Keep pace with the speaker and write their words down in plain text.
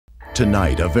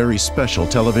Tonight, a very special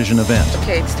television event.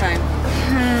 Okay, it's time.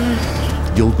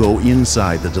 You'll go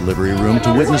inside the delivery room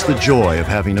to witness the joy of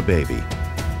having a baby.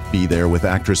 Be there with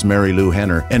actress Marilu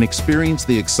Henner and experience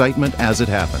the excitement as it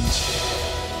happens.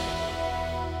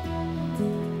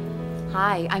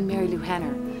 Hi, I'm Marilu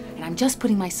Henner, and I'm just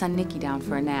putting my son Nicky down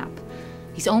for a nap.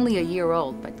 He's only a year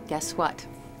old, but guess what?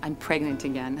 I'm pregnant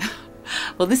again.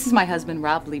 Well, this is my husband,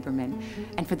 Rob Lieberman,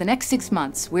 and for the next 6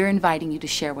 months, we're inviting you to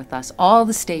share with us all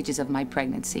the stages of my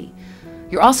pregnancy.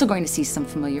 You're also going to see some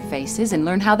familiar faces and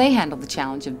learn how they handle the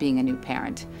challenge of being a new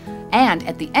parent. And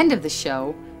at the end of the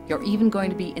show, you're even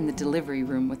going to be in the delivery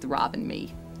room with Rob and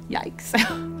me. Yikes.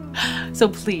 So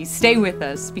please stay with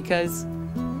us because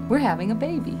we're having a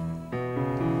baby.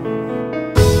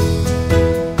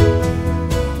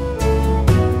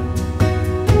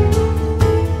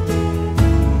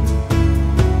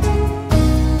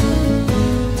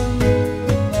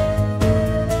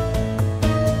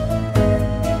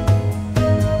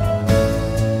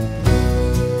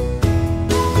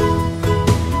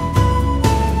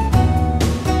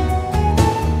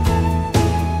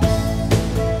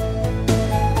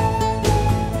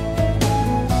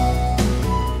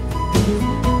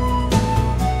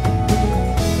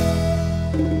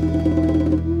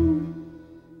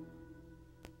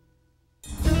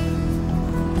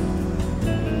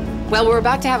 Well, we're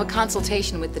about to have a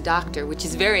consultation with the doctor, which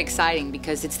is very exciting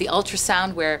because it's the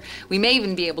ultrasound where we may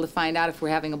even be able to find out if we're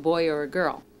having a boy or a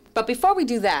girl. But before we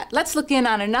do that, let's look in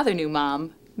on another new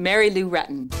mom, Marilu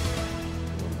Retton.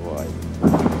 Boy.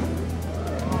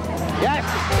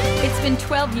 Yes! It's been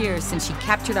 12 years since she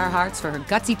captured our hearts for her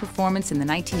gutsy performance in the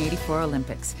 1984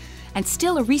 Olympics. And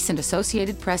still a recent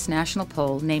Associated Press national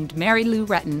poll named Marilu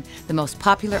Retton the most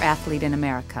popular athlete in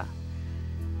America.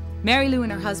 Marilu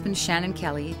and her husband, Shannon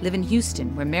Kelly, live in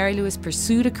Houston, where Marilu has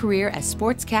pursued a career as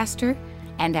sportscaster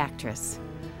and actress.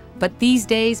 But these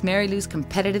days, Marilu's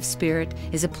competitive spirit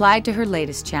is applied to her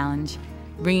latest challenge,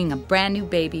 bringing a brand new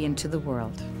baby into the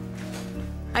world.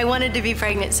 I wanted to be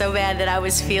pregnant so bad that I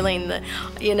was feeling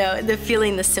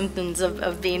the symptoms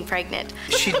of being pregnant.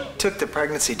 She took the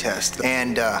pregnancy test,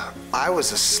 and I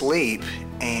was asleep,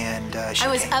 and I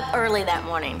was up early that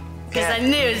morning because I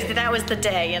knew that was the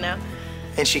day, you know.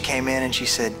 And she came in and she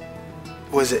said,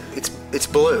 it's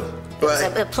blue. But it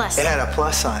was a plus. It had a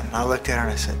plus sign. And I looked at her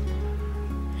and I said,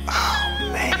 oh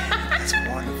man, that's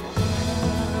wonderful.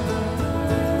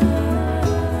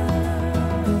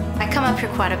 I come up here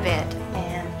quite a bit,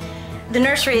 and the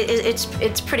nursery,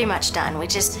 it's pretty much done. We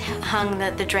just hung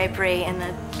the drapery, and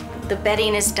the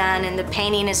bedding is done, and the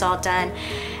painting is all done.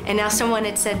 And now someone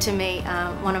had said to me,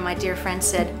 one of my dear friends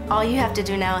said, all you have to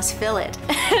do now is fill it.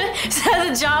 So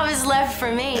the job is left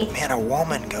for me. Man, a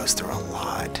woman goes through a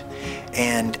lot.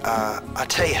 And I'll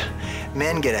tell you,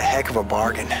 men get a heck of a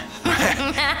bargain.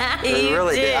 They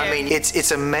really do. I mean,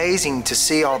 it's amazing to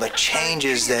see all the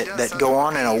changes that go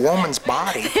on in a woman's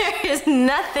body. There is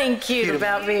nothing cute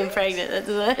about being pregnant, that's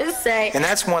what I say. And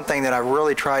that's one thing that I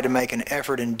really tried to make an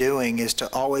effort in doing, is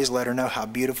to always let her know how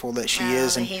beautiful that she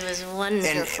is. And he was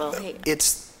wonderful. And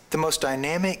it's the most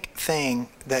dynamic thing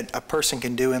that a person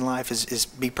can do in life is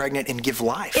be pregnant and give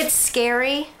life. It's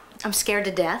scary. I'm scared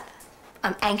to death.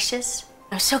 I'm anxious.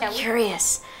 I'm so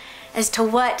curious as to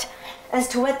what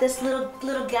this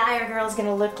little guy or girl is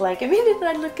gonna look like. I mean,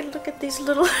 I look at these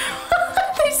little.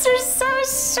 These are so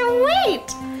sweet.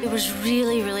 It was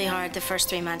really, really hard the first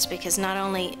 3 months because not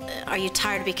only are you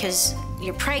tired because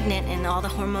you're pregnant and all the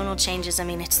hormonal changes. I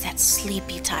mean, it's that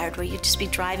sleepy tired where you'd just be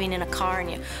driving in a car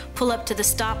and you pull up to the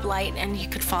stoplight and you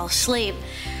could fall asleep.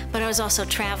 But I was also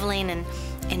traveling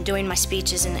and doing my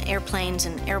speeches in airplanes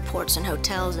and airports and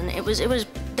hotels, and that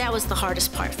was the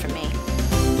hardest part for me.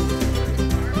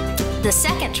 The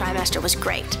second trimester was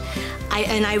great.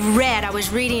 I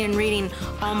was reading and reading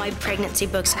all my pregnancy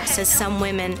books, and it says some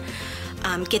women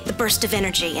get the burst of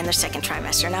energy in their second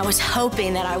trimester, and I was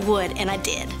hoping that I would, and I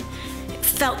did. It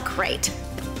felt great.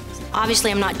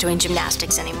 Obviously, I'm not doing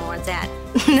gymnastics anymore.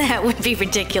 That would be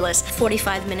ridiculous.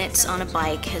 45 minutes on a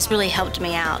bike has really helped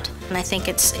me out, and I think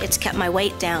it's kept my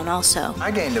weight down also.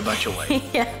 I gained a bunch of weight.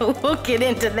 Yeah, we'll get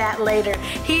into that later.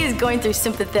 He is going through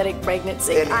sympathetic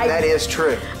pregnancy. And that is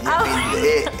true. Oh. I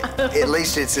mean, at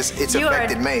least it's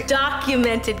affected me. You are a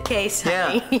documented case,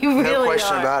 honey. Yeah, You really no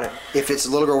question are. about it. If it's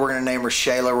a little girl, we're gonna name her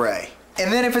Shayla Ray.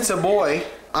 And then if it's a boy,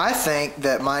 I think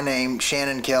that my name,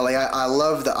 Shannon Kelly, I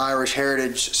love the Irish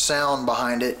heritage sound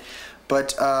behind it,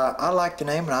 but I like the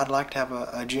name, and I'd like to have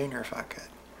a junior if I could.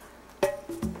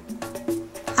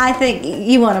 I think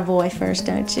you want a boy first,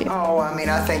 don't you? Oh, I mean,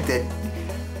 I think that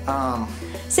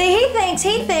See,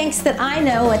 he thinks that I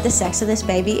know what the sex of this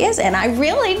baby is, and I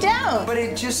really don't. But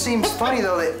it just seems funny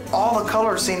though that all the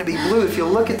colors seem to be blue. If you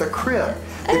look at the crib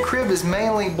is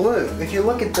mainly blue. If you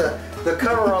look at the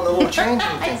cover on the little changing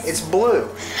thing, it's blue.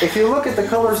 If you look at the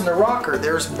colors in the rocker,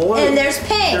 there's blue. And there's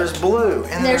pink. There's blue.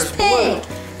 And there's pink.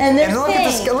 Blue. And there's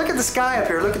pink. Look at the sky up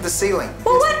here. Look at the ceiling.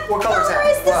 Well, what color is that?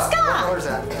 Is the sky? What color is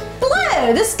that?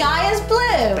 Blue. The sky is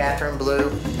blue. Bathroom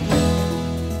blue.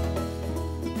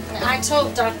 I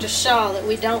told Dr. Shaw that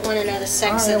we don't want to know the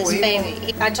sex of this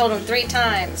baby. I told him 3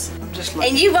 times.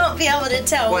 And you won't be able to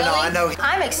tell, well, no, I know.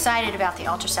 I'm excited about the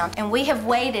ultrasound, and we have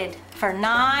waited for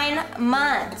 9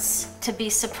 months to be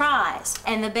surprised.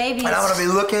 And the baby And I'm going to be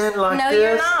looking like no, this? No,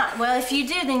 you're not. Well, if you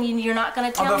do, then you're not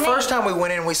going to tell me. The first time we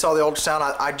went in and we saw the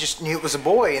ultrasound, I just knew it was a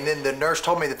boy, and then the nurse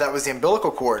told me that was the umbilical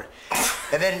cord.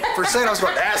 And then for a second I was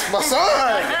going, that's my son!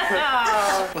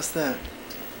 Oh. What's that?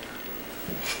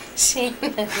 Shannon.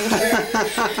 Not every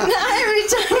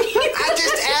time you I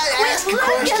just asked a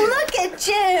question. Look at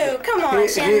you. Come on,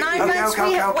 Shannon. 9 months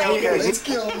we have waited. Okay. It's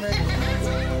killing me.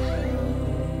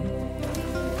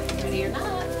 Ready or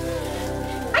not.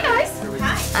 Hi, guys.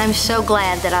 Hi. I'm so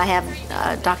glad that I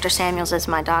have Dr. Samuels as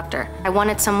my doctor. I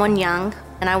wanted someone young,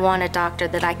 and I want a doctor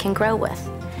that I can grow with,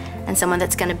 and someone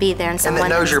that's going to be there, and someone that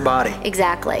knows your body.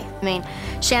 Exactly. I mean,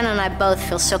 Shannon and I both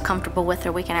feel so comfortable with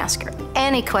her, we can ask her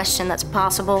any question that's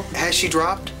possible. Has she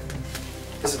dropped?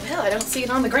 Well, I don't see it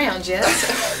on the ground yet.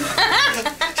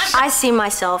 I see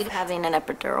myself having an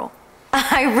epidural.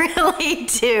 I really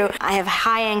do. I have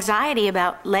high anxiety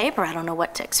about labor. I don't know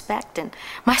what to expect. And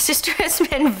my sister has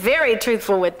been very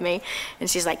truthful with me. And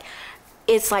she's like,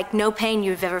 it's like no pain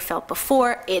you've ever felt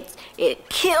before. It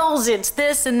kills, it's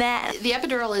this and that. The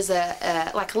epidural is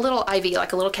like a little IV,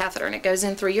 like a little catheter, and it goes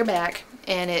in through your back,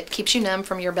 and it keeps you numb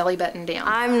from your belly button down.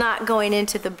 I'm not going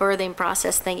into the birthing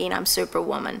process thinking I'm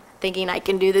Superwoman, thinking I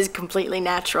can do this completely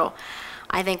natural.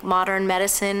 I think modern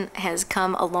medicine has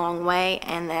come a long way,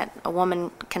 and that a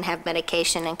woman can have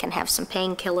medication and can have some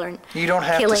painkiller. You don't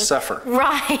have to suffer.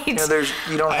 Right. You know,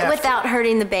 you don't have without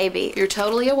hurting the baby. You're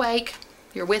totally awake.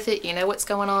 You're with it, you know what's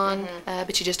going on,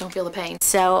 but you just don't feel the pain.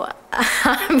 So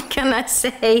I'm gonna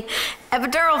say,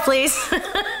 epidural, please.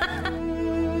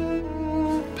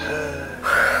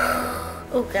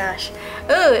 Oh gosh,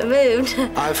 oh, it moved.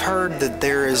 I've heard that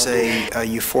there is a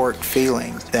euphoric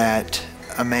feeling that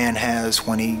a man has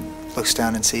when he looks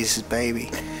down and sees his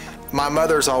baby. My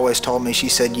mother's always told me, she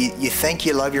said, you think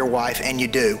you love your wife, and you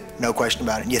do, no question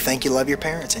about it. You think you love your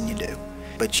parents, and you do.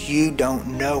 But you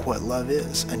don't know what love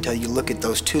is until you look at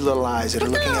those 2 little eyes that are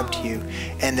looking up to you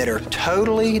and that are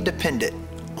totally dependent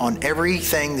on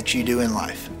everything that you do in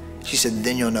life. She said,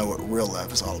 then you'll know what real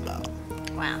love is all about.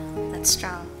 Wow, that's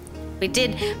strong. We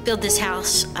did build this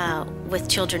house with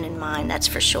children in mind, that's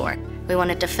for sure. We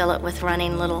wanted to fill it with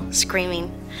running little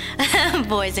screaming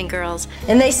boys and girls.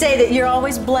 And they say that you're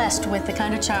always blessed with the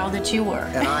kind of child that you were.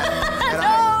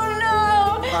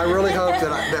 I really hope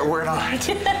that we're not.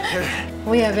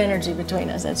 We have energy between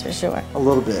us, that's for sure. A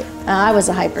little bit. I was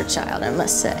a hyper child, I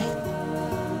must say.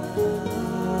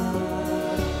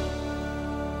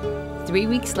 3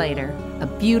 weeks later, a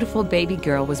beautiful baby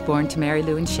girl was born to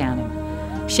Marilu and Shannon.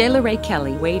 Shayla Ray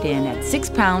Kelly weighed in at 6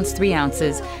 pounds, 3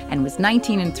 ounces and was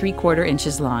 19 3/4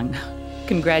 inches long.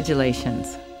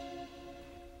 Congratulations.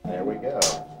 There we go.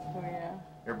 Oh, yeah.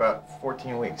 You're about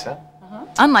 14 weeks, huh?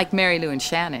 Unlike Marilu and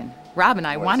Shannon, Rob and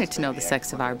I wanted to know the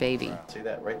sex of our baby. See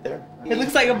that right there? It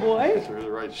looks like a boy. It's really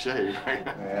the right shape.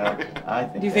 Yeah, I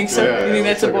think. Do you think so? Yeah, you think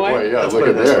that's a boy? Yeah, Let's look put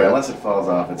at it this way, there. unless it falls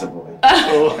off, it's a boy.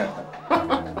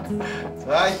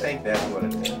 So I think that's what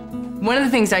it is. One of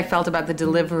the things I felt about the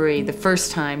delivery the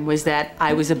first time was that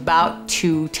I was about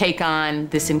to take on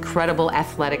this incredible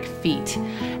athletic feat.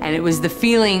 And it was the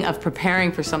feeling of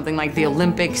preparing for something like the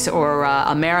Olympics or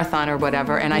a marathon or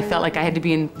whatever, and I felt like I had to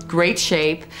be in great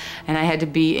shape and I had to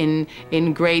be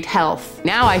in great health.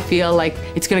 Now I feel like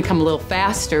it's gonna come a little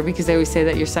faster because they always say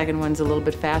that your second one's a little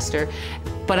bit faster,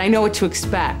 but I know what to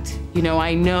expect. You know,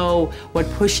 I know what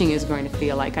pushing is going to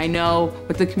feel like. I know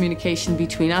what the communication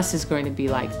between us is going to be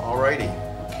like. Alrighty.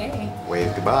 Okay.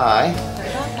 Wave goodbye.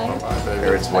 Bye-bye.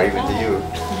 Parents waving to you.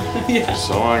 Yeah.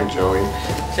 So long, Joey.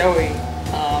 Joey.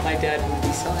 Oh, my dad would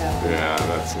be so happy. Yeah,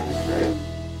 that's gonna be great.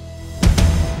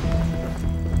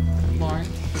 Lauren,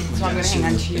 so I'm gonna hang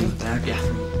on to you.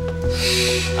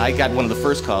 I got one of the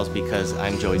first calls because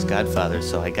I'm Joey's godfather,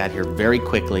 so I got here very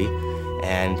quickly.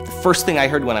 And the first thing I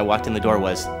heard when I walked in the door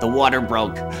was, the water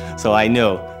broke. So I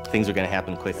knew things were gonna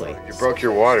happen quickly. You broke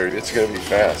your water, it's gonna be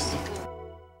fast.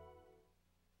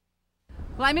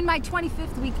 Well, I'm in my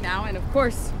 25th week now, and of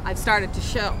course, I've started to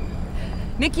show.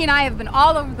 Nikki and I have been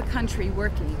all over the country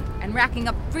working and racking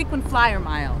up frequent flyer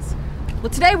miles. Well,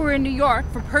 today we're in New York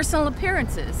for personal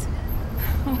appearances.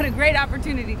 What a great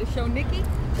opportunity to show Nikki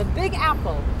the Big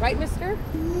Apple, right, mister?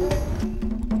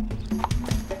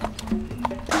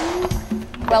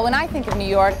 Well, when I think of New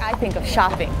York, I think of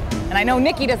shopping. And I know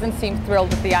Nikki doesn't seem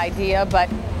thrilled with the idea, but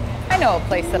I know a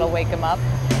place that'll wake him up.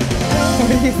 What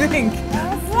do you think?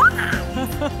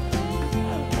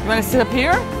 You want to sit up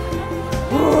here?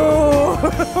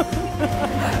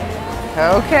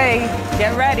 Okay,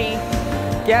 get ready.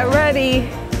 Get ready.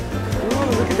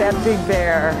 Ooh, look at that big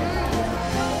bear.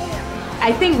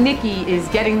 I think Nikki is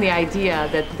getting the idea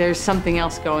that there's something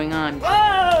else going on.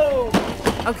 Whoa!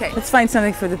 Okay, let's find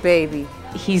something for the baby.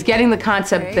 He's getting the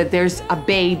concept that there's a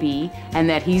baby and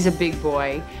that he's a big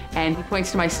boy. And he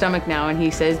points to my stomach now and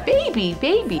he says, baby,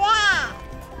 baby. Yeah.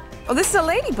 Oh, this is a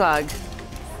ladybug.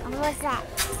 What's that?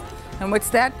 And what's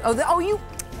that? Oh, you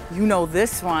know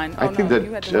this one. I think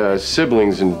that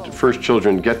siblings and first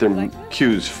children get their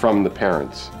cues from the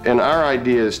parents. And our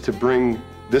idea is to bring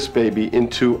this baby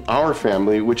into our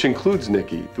family, which includes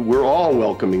Nikki. We're all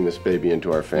welcoming this baby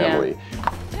into our family.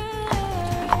 Yeah.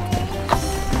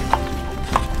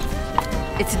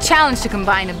 It's a challenge to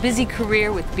combine a busy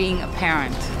career with being a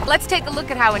parent. Let's take a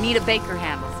look at how Anita Baker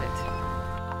handles it.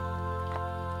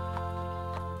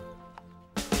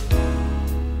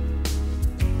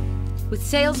 With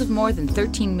sales of more than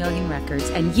 13 million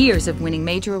records and years of winning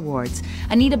major awards,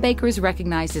 Anita Baker is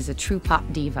recognized as a true pop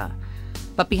diva.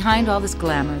 But behind all this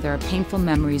glamour, there are painful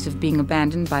memories of being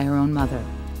abandoned by her own mother.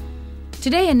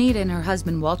 Today, Anita and her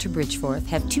husband, Walter Bridgeforth,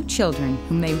 have 2 children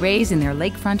whom they raise in their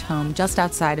lakefront home just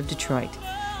outside of Detroit.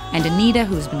 And Anita,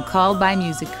 who's been called by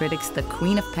music critics the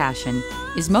Queen of Passion,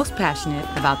 is most passionate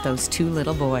about those 2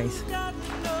 little boys.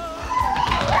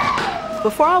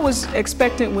 Before I was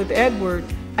expectant with Edward,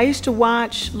 I used to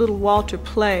watch little Walter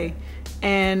play,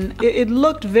 and it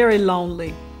looked very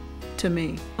lonely to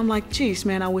me. I'm like, geez,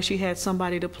 man, I wish he had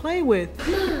somebody to play with.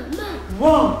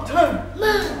 Walter!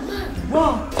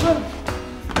 Walter!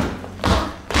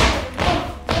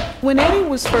 When Eddie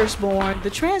was first born,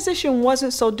 the transition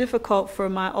wasn't so difficult for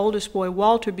my oldest boy,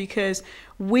 Walter, because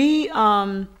we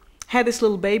had this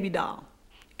little baby doll,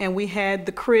 and we had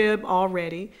the crib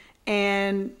already.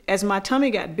 And as my tummy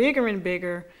got bigger and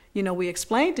bigger, you know, we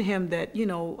explained to him that, you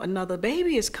know, another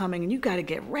baby is coming and you got to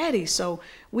get ready. So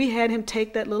we had him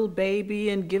take that little baby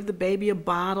and give the baby a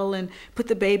bottle and put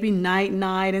the baby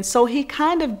night-night. And so he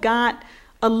kind of got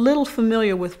a little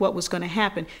familiar with what was going to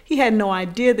happen. He had no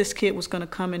idea this kid was going to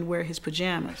come and wear his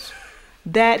pajamas.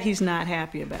 That he's not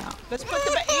happy about. Let's put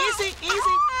the easy.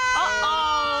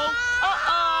 Uh-oh.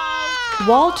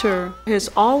 Walter has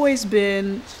always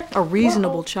been a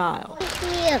reasonable child.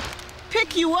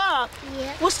 Pick you up?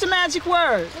 Yeah. What's the magic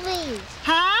word? Please.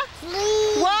 Huh?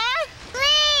 Please. What?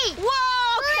 Please.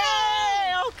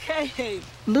 Whoa, okay.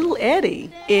 Little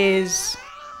Eddie is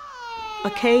a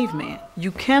caveman.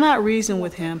 You cannot reason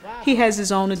with him. He has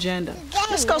his own agenda.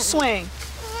 Let's go swing.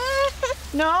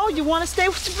 No, you want to stay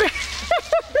with the berries.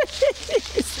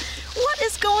 What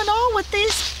is going on with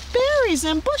these berries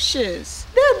and bushes?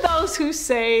 There are those who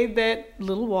say that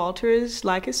little Walter is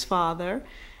like his father,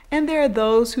 and there are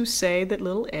those who say that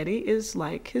little Eddie is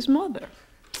like his mother.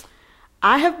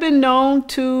 I have been known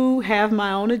to have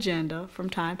my own agenda from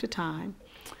time to time,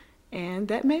 and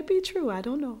that may be true, I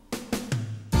don't know.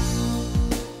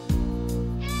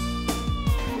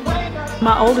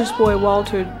 My oldest boy,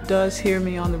 Walter, does hear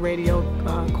me on the radio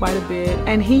quite a bit,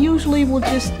 and he usually will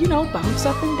just, you know, bounce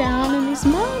up and down, and he's,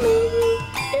 Mommy,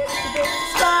 It's the big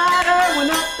spider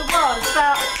went up the water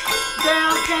spout.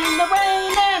 Down came the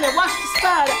rain and it washed the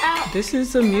spider out. this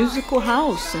is a musical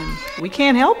house, and we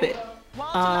can't help it.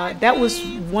 That was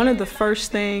one of the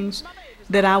first things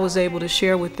that I was able to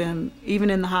share with them, even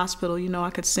in the hospital. You know,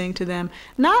 I could sing to them,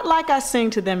 not like I sing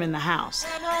to them in the house.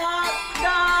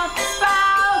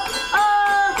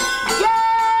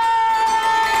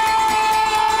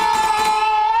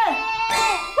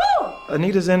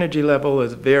 Anita's energy level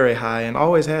is very high and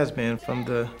always has been from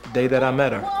the day that I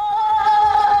met her.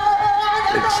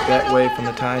 It's that way from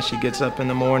the time she gets up in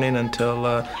the morning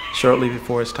until shortly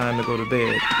before it's time to go to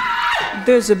bed.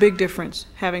 There's a big difference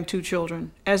having 2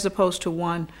 children as opposed to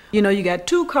 1. You know, you got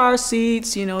 2 car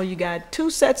seats, you know, you got 2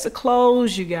 sets of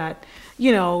clothes, you got,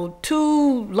 you know,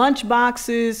 2 lunch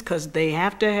boxes, because they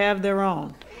have to have their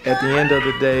own. At the end of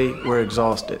the day, we're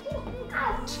exhausted.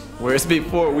 Whereas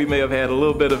before, we may have had a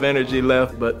little bit of energy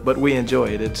left, but we enjoy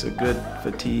it. It's a good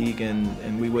fatigue,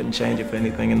 and we wouldn't change it for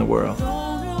anything in the world.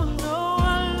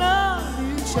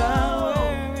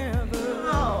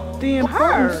 The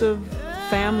importance of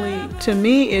family to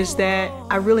me is that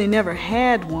I really never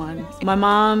had one. My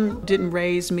mom didn't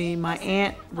raise me, my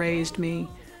aunt raised me,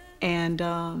 and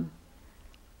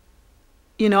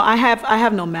you know, I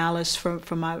have no malice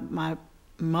for my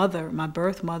mother, my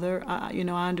birth mother. You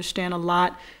know, I understand a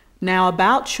lot now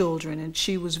about children, and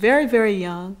she was very, very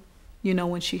young, you know,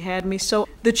 when she had me. So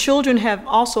the children have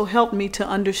also helped me to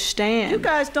understand. You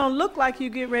guys don't look like you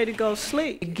get ready to go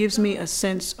sleep. It gives me a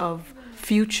sense of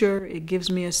future. It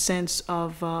gives me a sense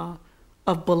of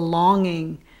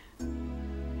belonging.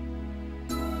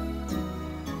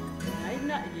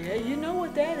 Yeah, you know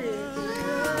what that is.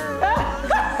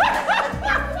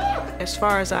 As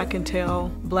far as I can tell,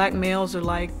 black males are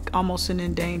like almost an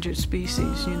endangered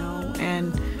species, you know,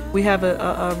 and we have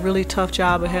a really tough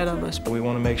job ahead of us. We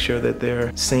want to make sure that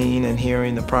they're seeing and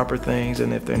hearing the proper things,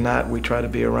 and if they're not, we try to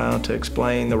be around to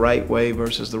explain the right way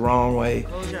versus the wrong way.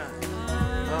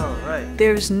 All right.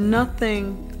 There's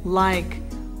nothing like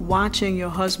watching your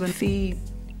husband feed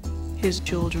his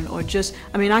children, or just,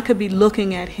 I mean, I could be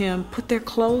looking at him put their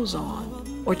clothes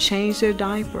on or change their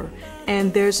diaper,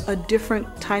 and there's a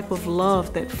different type of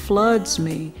love that floods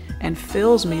me and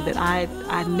fills me that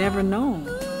I'd never known.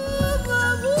 All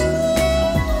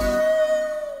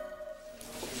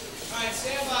right,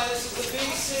 stand by. This is the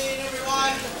big scene,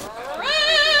 everyone.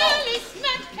 Release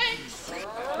nutcakes!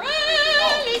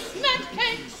 Release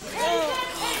nutcakes!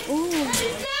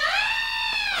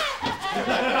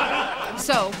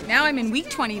 So now I'm in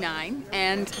week 29,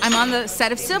 and I'm on the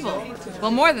set of Sybil. Well,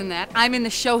 more than that, I'm in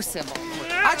the show Sybil.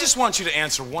 I just want you to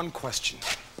answer one question.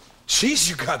 Jeez,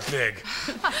 you got big.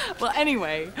 Well,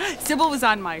 anyway, Sybil was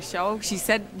on my show. She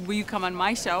said, will you come on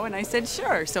my show? And I said,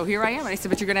 sure. So here I am. And I said,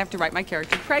 but you're going to have to write my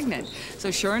character pregnant. So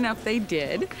sure enough, they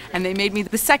did. And they made me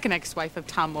the second ex-wife of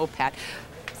Tom Mopat.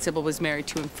 Sybil was married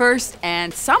to him first,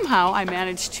 and somehow I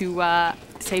managed to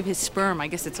save his sperm. I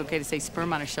guess it's okay to say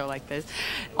sperm on a show like this.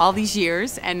 All these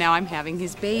years, and now I'm having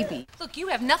his baby. Look, you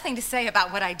have nothing to say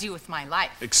about what I do with my life.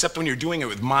 Except when you're doing it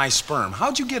with my sperm.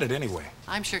 How'd you get it anyway?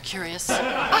 I'm sure curious.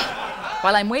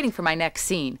 While I'm waiting for my next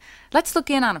scene, let's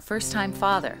look in on a first-time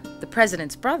father, the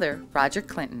president's brother, Roger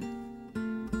Clinton.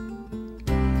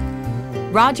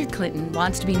 Roger Clinton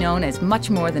wants to be known as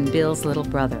much more than Bill's little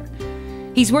brother.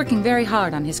 He's working very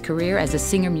hard on his career as a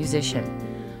singer-musician.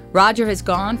 Roger has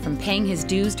gone from paying his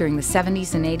dues during the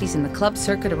 70s and 80s in the club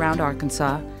circuit around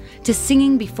Arkansas to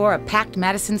singing before a packed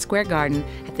Madison Square Garden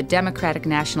at the Democratic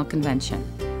National Convention.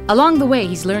 Along the way,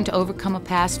 he's learned to overcome a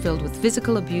past filled with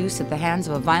physical abuse at the hands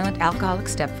of a violent alcoholic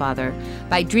stepfather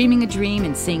by dreaming a dream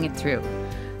and seeing it through.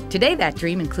 Today, that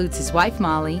dream includes his wife,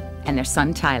 Molly, and their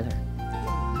son, Tyler.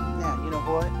 Now, you know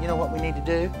what? You know what we need to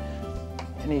do?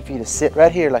 I need for you to sit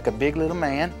right here like a big little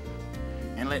man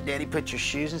and let Daddy put your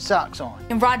shoes and socks on.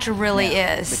 And Roger really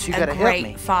is but you a gotta help me.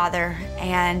 great father,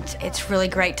 and it's really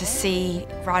great to see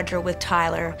Roger with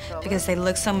Tyler because they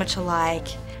look so much alike,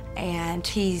 and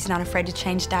he's not afraid to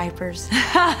change diapers.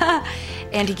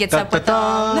 And he gets up with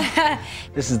them.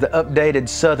 This is the updated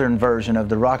southern version of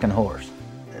the rockin' horse.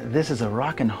 This is a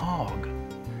rockin' hog.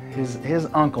 His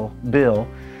uncle, Bill,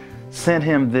 sent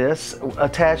him this,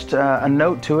 attached a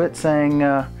note to it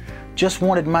saying, just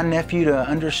wanted my nephew to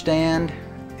understand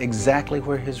exactly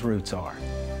where his roots are.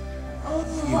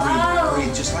 You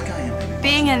breathe just like I am.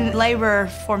 Being in labor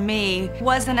for me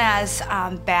wasn't as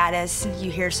bad as you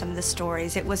hear some of the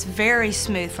stories. It was very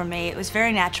smooth for me. It was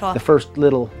very natural. The first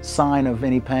little sign of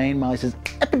any pain, Molly says,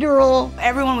 epidural.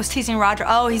 Everyone was teasing Roger,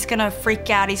 oh, he's gonna freak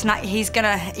out. He's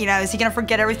gonna, you know, is he gonna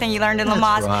forget everything he learned in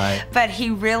Lamaze? Right. But he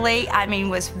really, I mean,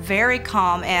 was very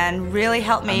calm and really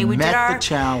helped me. We met the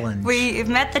challenge. We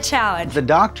met the challenge. The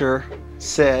doctor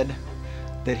said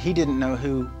that he didn't know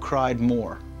who cried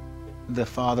more, the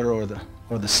father or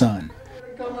the son.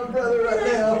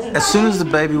 As soon as the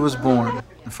baby was born,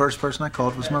 the first person I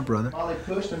called was my brother. Molly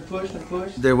pushed and pushed and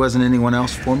pushed. There wasn't anyone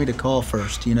else for me to call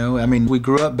first, you know. I mean, we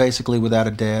grew up basically without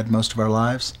a dad most of our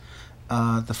lives.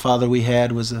 The father we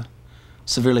had was a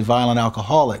severely violent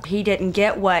alcoholic. He didn't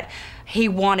get what he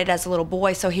wanted as a little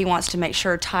boy, so he wants to make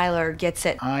sure Tyler gets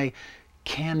it. I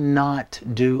cannot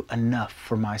do enough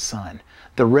for my son.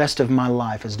 The rest of my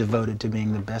life is devoted to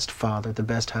being the best father, the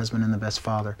best husband, and the best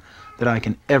father that I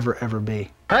can ever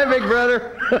be. Hi, big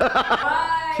brother.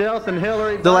 Chelsea and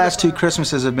Hillary. The last two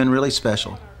Christmases have been really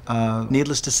special.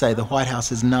 Needless to say, the White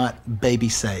House is not baby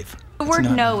safe. The word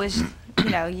no is, you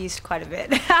know, used quite a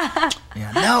bit.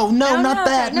 Yeah. No, not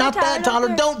that,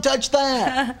 Tyler. Don't touch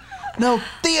that. No,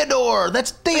 Theodore.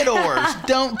 That's Theodore's.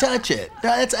 Don't touch it.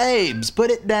 That's Abe's.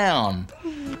 Put it down.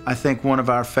 I think one of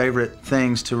our favorite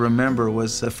things to remember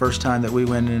was the first time that we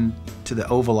went into the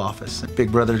Oval Office.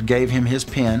 Big Brother gave him his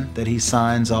pen that he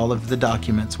signs all of the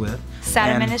documents with.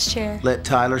 Sat him in his chair. Let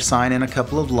Tyler sign in a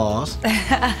couple of laws.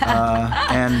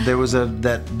 And there was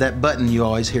that button you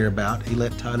always hear about. He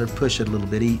let Tyler push it a little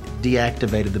bit. He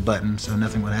deactivated the button so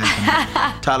nothing would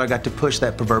happen. Tyler got to push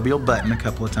that proverbial button a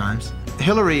couple of times.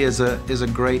 Hillary is a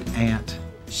great aunt.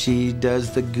 She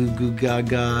does the goo goo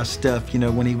gaga stuff, you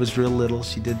know, when he was real little,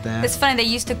 she did that. It's funny, they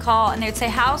used to call and they would say,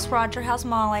 how's Roger, how's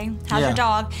Molly, how's your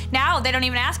dog? Now they don't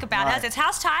even ask about us, it's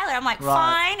how's Tyler? I'm like,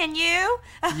 fine, and you?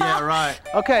 Yeah, right.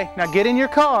 Okay, now get in your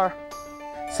car,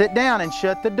 sit down and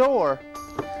shut the door.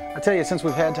 I tell you, since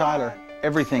we've had Tyler,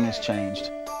 everything has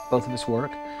changed. Both of us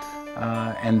work,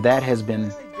 and that has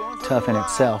been tough in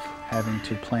itself, having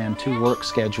to plan 2 work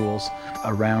schedules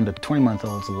around a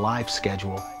 20-month-old's life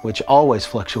schedule, which always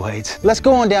fluctuates. Let's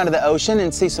go on down to the ocean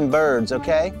and see some birds,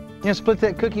 okay? You gonna split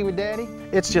that cookie with Daddy?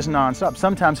 It's just nonstop.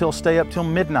 Sometimes he'll stay up till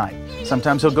midnight.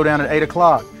 Sometimes he'll go down at 8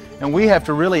 o'clock. And we have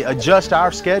to really adjust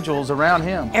our schedules around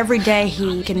him. Every day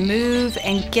he can move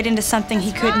and get into something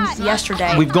he couldn't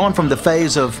yesterday. We've gone from the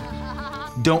phase of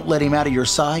don't let him out of your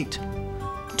sight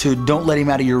to don't let him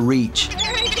out of your reach.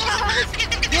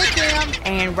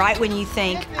 And right when you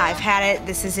think, I've had it,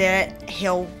 this is it,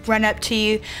 he'll run up to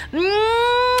you,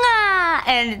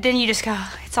 and then you just go,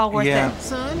 it's all worth it.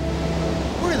 Son,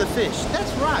 where are the fish?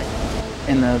 That's right.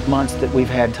 In the months that we've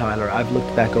had Tyler, I've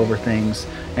looked back over things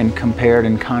and compared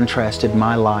and contrasted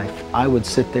my life. I would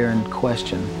sit there and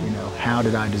question, you know, how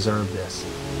did I deserve this?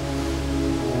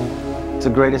 It's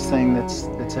the greatest thing that's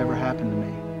ever happened to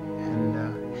me.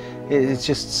 And it's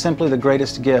just simply the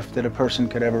greatest gift that a person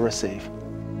could ever receive.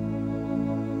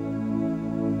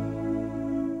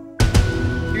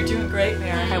 Great,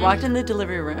 Mary. I walked in the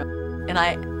delivery room and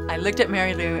I looked at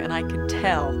Marilu and I could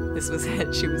tell this was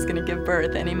it. She was going to give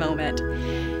birth any moment.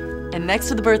 And next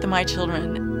to the birth of my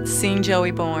children, seeing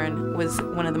Joey born was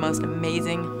one of the most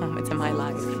amazing moments in my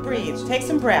life. Breathe. Take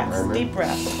some breaths. Deep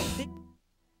breaths. Here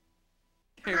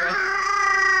we go.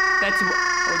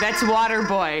 That's Water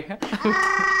Boy.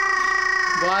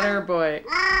 Water Boy.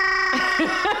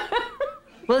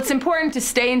 Well, it's important to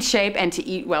stay in shape and to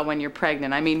eat well when you're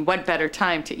pregnant. I mean, what better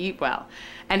time to eat well?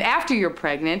 And after you're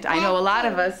pregnant, I know a lot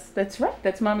of us, that's right,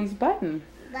 that's Mommy's button.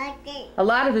 A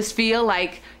lot of us feel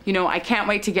like, you know, I can't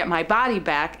wait to get my body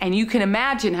back, and you can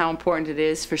imagine how important it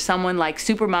is for someone like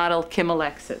supermodel Kim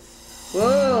Alexis.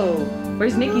 Whoa,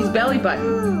 where's Nikki's belly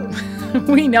button?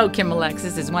 We know Kim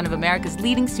Alexis is one of America's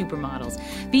leading supermodels,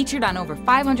 featured on over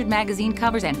 500 magazine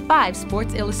covers and 5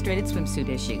 Sports Illustrated swimsuit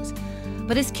issues.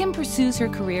 But as Kim pursues her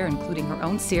career, including her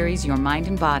own series, Your Mind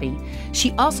and Body,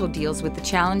 she also deals with the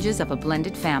challenges of a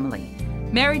blended family.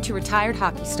 Married to retired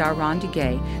hockey star Ron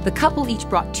Duguay, the couple each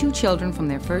brought 2 children from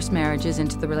their first marriages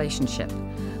into the relationship.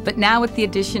 But now with the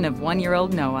addition of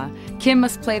 1-year-old Noah, Kim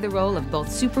must play the role of both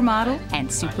supermodel and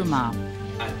supermom.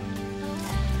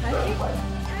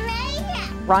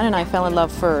 Ron and I fell in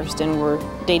love first and were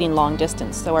dating long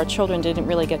distance, so our children didn't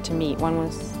really get to meet.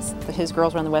 His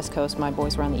girls were on the West Coast, my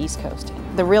boys were on the East Coast.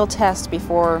 The real test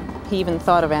before he even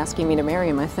thought of asking me to marry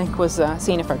him, I think, was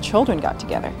seeing if our children got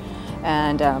together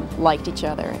and liked each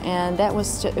other. And it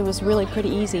was really pretty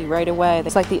easy right away.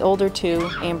 It's like the older 2,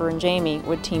 Amber and Jamie,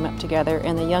 would team up together,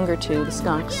 and the younger 2, the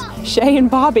skunks, Shay and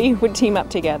Bobby, would team up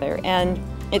together. And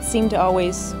it seemed to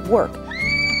always work.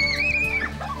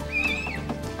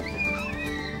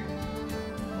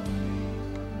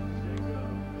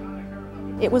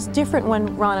 It was different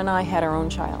when Ron and I had our own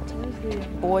child. The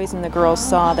boys and the girls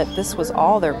saw that this was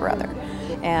all their brother,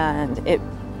 and it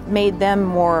made them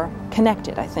more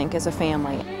connected, I think, as a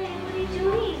family.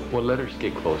 Well, let her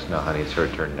get close now, honey. It's her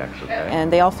turn next, okay?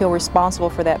 And they all feel responsible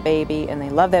for that baby, and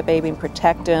they love that baby and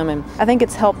protect him. And I think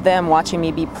it's helped them watching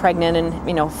me be pregnant and,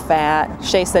 you know, fat.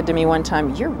 Shay said to me one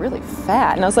time, "You're really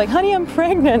fat." And I was like, "Honey, I'm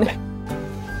pregnant."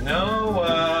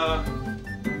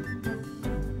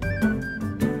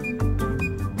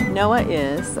 Noah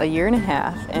is a 1.5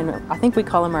 years, and I think we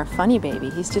call him our funny baby.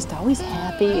 He's just always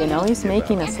happy and always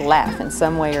making us laugh in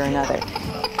some way or another.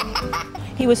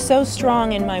 He was so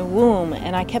strong in my womb,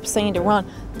 and I kept saying to Ron,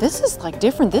 "This is like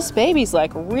different. This baby's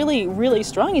like really, really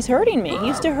strong. He's hurting me." He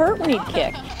used to hurt when he'd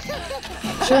kick.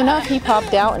 Sure enough, he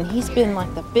popped out, and he's been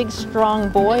like the big, strong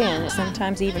boy, and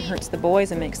sometimes he even hurts the boys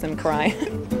and makes them cry.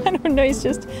 I don't know, he's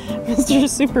just Mr.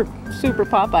 Super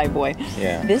Popeye boy.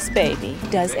 Yeah. This baby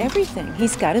does everything.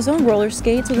 He's got his own roller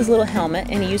skates with his little helmet,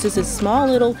 and he uses his small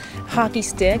little hockey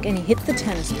stick, and he hits the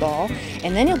tennis ball,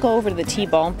 and then he'll go over to the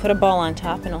T-ball and put a ball on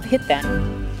top, and he'll hit that.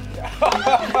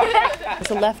 He's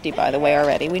a lefty, by the way,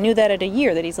 already. We knew that at a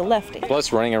year, that he's a lefty.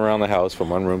 Plus running around the house from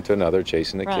one room to another,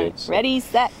 chasing the kids. Ready,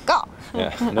 set, go!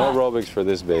 Yeah, no aerobics for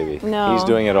this baby. No. He's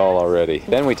doing it all already.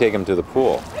 Then we take him to the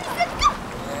pool.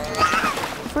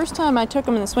 The first time I took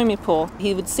him in the swimming pool,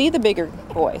 he would see the bigger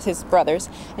boys, his brothers,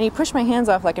 and he'd push my hands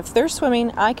off like, if they're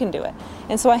swimming, I can do it.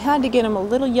 And so I had to get him a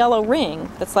little yellow ring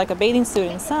that's like a bathing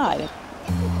suit inside.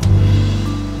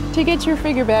 To get your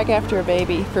figure back after a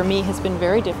baby, for me, has been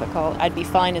very difficult. I'd be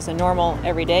fine as a normal,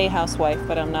 everyday housewife,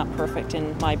 but I'm not perfect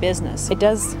in my business. It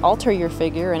does alter your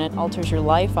figure, and it alters your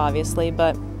life, obviously,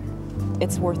 but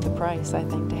it's worth the price, I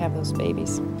think, to have those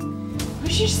babies.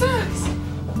 Where's your socks?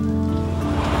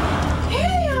 Here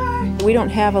they are! We don't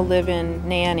have a live-in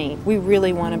nanny. We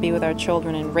really want to be with our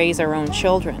children and raise our own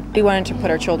children. We wanted to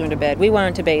put our children to bed. We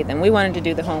wanted to bathe them. We wanted to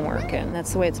do the homework, and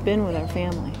that's the way it's been with our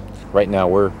family. Right now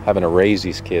we're having to raise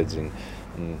these kids and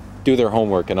do their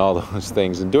homework and all those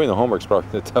things. And doing the homework's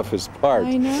probably the toughest part.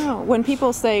 I know. When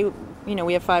people say, you know,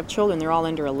 we have 5 children, they're all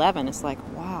under 11, it's like,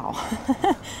 wow.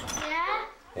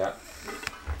 Yeah.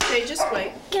 Okay, just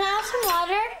wait. Can I have some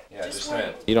water? Yeah, just a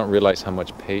minute. You don't realize how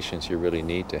much patience you really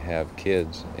need to have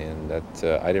kids, and that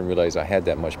I didn't realize I had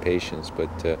that much patience, but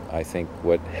I think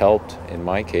what helped in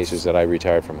my case is that I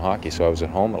retired from hockey, so I was at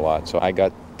home a lot, so I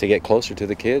got to get closer to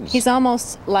the kids. He's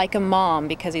almost like a mom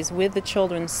because he's with the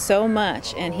children so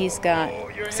much, and he's got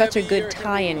such a good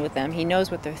tie-in with them. He knows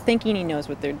what they're thinking, he knows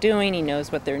what they're doing, he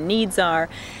knows what their needs are,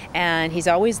 and he's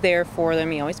always there for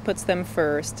them. He always puts them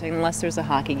first, unless there's a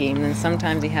hockey game, and then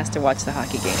sometimes he has to watch the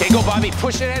hockey game. Okay, go Bobby,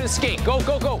 push it ahead and skate. Go,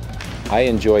 go, go. I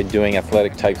enjoy doing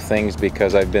athletic type things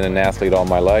because I've been an athlete all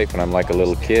my life and I'm like a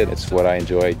little kid. It's what I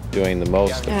enjoy doing the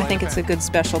most. And I think it's a good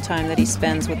special time that he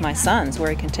spends with my sons where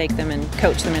he can take them and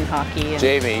coach them in hockey.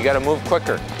 Jamie, you got to move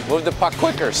quicker. Move the puck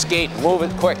quicker. Skate, move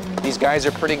it quick. These guys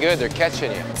are pretty good. They're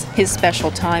catching you. It's his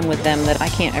special time with them that I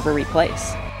can't ever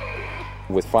replace.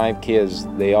 With 5 kids,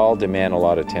 they all demand a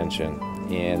lot of attention.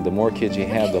 And the more kids you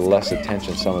have, the less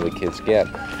attention some of the kids get.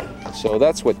 So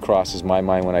that's what crosses my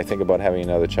mind when I think about having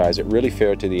another child. Is it really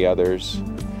fair to the others?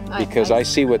 Because I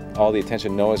see what all the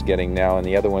attention Noah's getting now, and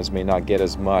the other ones may not get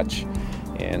as much.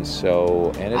 And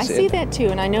so, I see that too,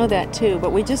 and I know that too,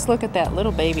 but we just look at that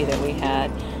little baby that we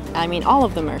had. I mean, all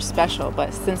of them are special,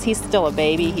 but since he's still a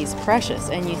baby, he's precious,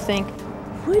 and you think,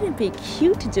 wouldn't it be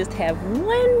cute to just have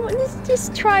one, let's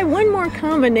just try one more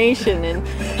combination and...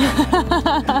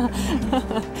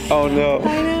 Oh no.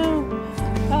 I know.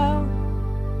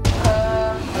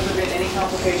 Have there been any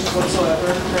complications whatsoever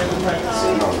during the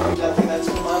pregnancy? Nothing that's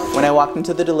come up? When I walked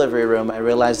into the delivery room, I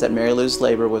realized that Marilu's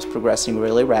labor was progressing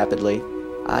really rapidly.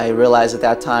 I realized at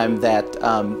that time that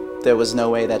there was no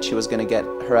way that she was going to get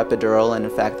her epidural, and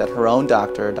in fact that her own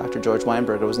doctor, Dr. George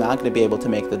Weinberger, was not going to be able to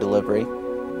make the delivery.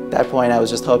 At that point, I was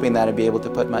just hoping that I'd be able to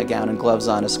put my gown and gloves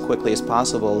on as quickly as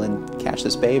possible and catch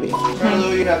this baby.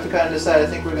 Marilu, you have to kind of decide. I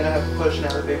think we're going to have to push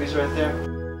now. The baby's right there.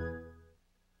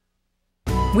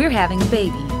 We're having a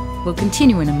baby. We'll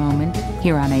continue in a moment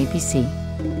here on ABC.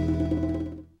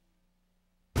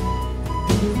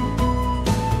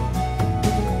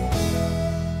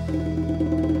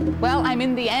 Well, I'm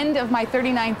in the end of my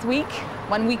 39th week,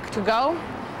 1 week to go.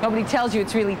 Nobody tells you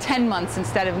it's really 10 months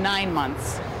instead of 9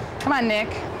 months. Come on, Nick.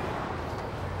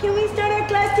 Can we start our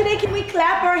class today? Can we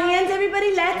clap our hands,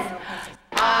 everybody? Let's.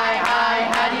 Hi, hi,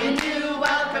 how do you do?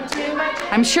 Welcome to my...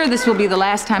 I'm sure this will be the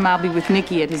last time I'll be with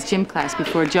Nicky at his gym class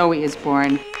before Joey is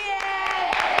born.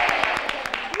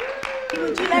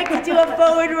 Would you like to do a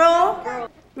forward roll?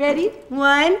 Ready?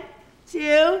 1,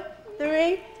 2,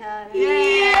 3.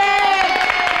 Yay!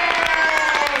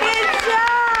 Good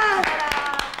job!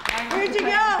 Where'd you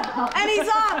go? And he's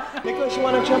off! Nicholas, you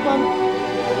want to jump on?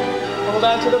 Hold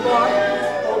on to the bar.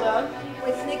 Hold on.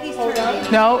 It's Nikki's Hold turn.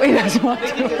 on. No, he doesn't want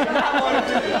to.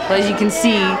 Well, as you can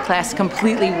see, class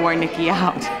completely wore Nicky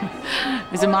out.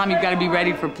 As a mom, you've got to be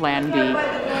ready for Plan B.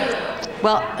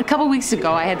 Well, a couple weeks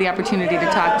ago, I had the opportunity to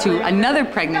talk to another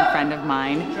pregnant friend of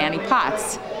mine, Annie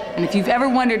Potts. And if you've ever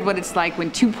wondered what it's like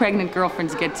when 2 pregnant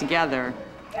girlfriends get together,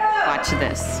 watch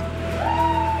this.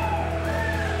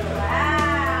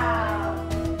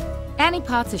 Annie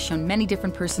Potts has shown many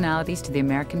different personalities to the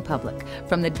American public,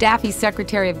 from the daffy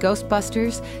secretary of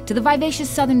Ghostbusters to the vivacious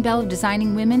Southern belle of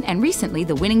Designing Women, and recently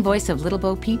the winning voice of Little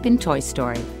Bo Peep in Toy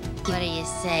Story. What do you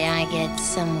say I get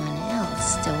someone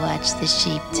else to watch the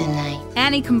sheep tonight?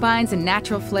 Annie combines a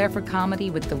natural flair for comedy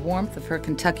with the warmth of her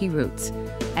Kentucky roots.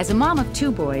 As a mom of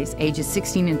 2 boys, ages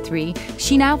 16 and 3,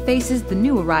 she now faces the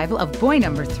new arrival of boy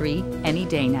number 3 any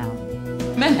day now.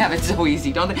 Men have it so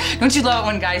easy, don't they? Don't you love it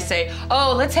when guys say,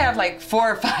 "Oh, let's have like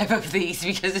 4 or 5 of these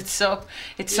because it's so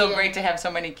great to have so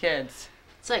many kids."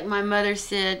 It's like my mother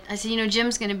said, I said, you know,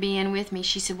 Jim's going to be in with me.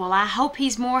 She said, well, I hope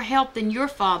he's more help than your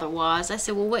father was. I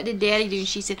said, well, what did Daddy do?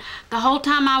 She said, the whole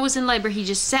time I was in labor, he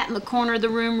just sat in the corner of the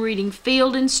room reading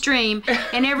Field and Stream,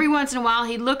 and every once in a while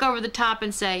he'd look over the top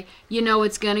and say, you know,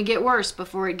 it's going to get worse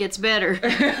before it gets better.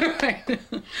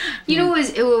 You know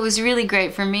what was really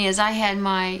great for me is I had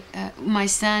my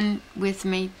son with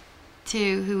me,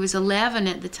 too, who was 11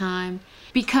 at the time.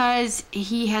 Because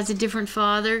he has a different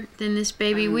father than this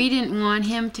baby, we didn't want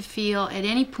him to feel at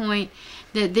any point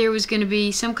that there was going to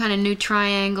be some kind of new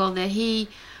triangle that he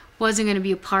wasn't going to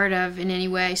be a part of in any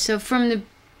way. So from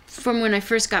when I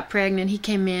first got pregnant, he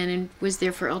came in and was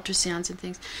there for ultrasounds and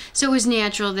things. So it was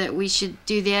natural that we should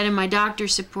do that, and my doctor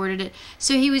supported it.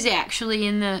 So he was actually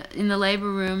in the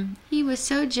labor room. He was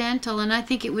so gentle, and I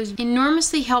think it was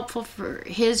enormously helpful for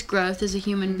his growth as a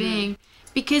human being.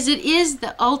 Because it is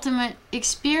the ultimate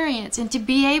experience, and to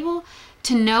be able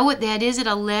to know what that is at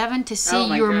 11, to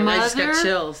see your mother I just got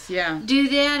chills. Yeah. do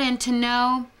that, and to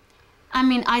know, I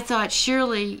mean, I thought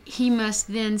surely he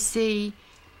must then see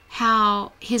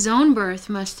how his own birth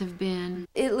must have been.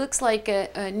 It looks like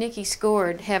Nicky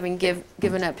scored having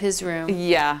given up his room.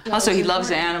 Yeah. Also, he loves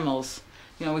animals,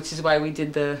 you know, which is why we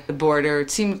did the border.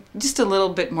 It seemed just a little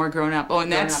bit more grown up. Oh,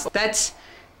 and that's.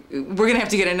 We're gonna have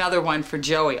to get another one for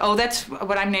Joey. Oh, that's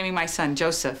what I'm naming my son,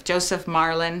 Joseph. Joseph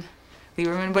Marlin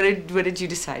Lieberman. What did you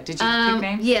decide? Did you pick a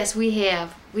name? Yes, we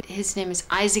have. His name is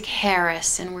Isaac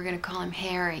Harris, and we're gonna call him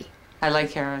Harry. I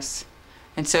like Harris.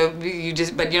 And so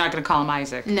but you're not gonna call him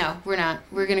Isaac. No, we're not.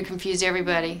 We're gonna confuse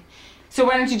everybody. So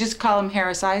why don't you just call him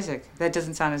Harris Isaac? That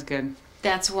doesn't sound as good.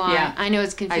 That's why. Yeah. I know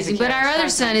it's confusing. Isaac but Harris. our other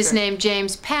son is named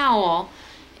James Powell,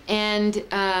 and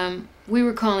we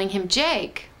were calling him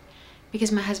Jake, because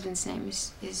my husband's name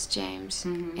is James.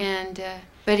 And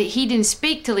but he didn't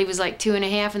speak till he was like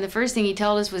 2.5, and the first thing he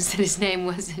told us was that his name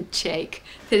wasn't Jake,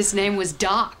 that his name was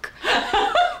Doc.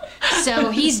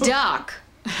 So he's Doc.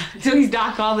 So he's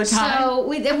Doc all the time? So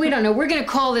we don't know. We're going to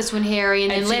call this one Harry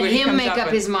and then let him make up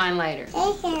his mind later.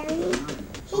 Hey, Harry.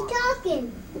 He's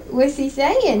talking. What's he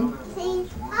saying? Saying,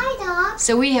 hi, Doc.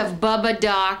 So we have Bubba,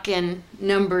 Doc, and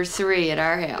number 3 at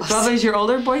our house. Bubba's your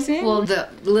older boy's name? Well, the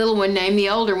little one named the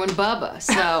older one Bubba.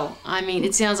 So, I mean,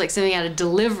 it sounds like something out of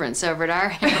Deliverance over at our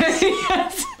house.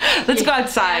 Yes. Let's go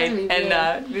outside and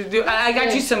I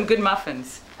got you some good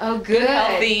muffins. Oh, good.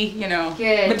 Healthy, you know,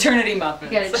 maternity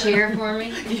muffins. You got a chair for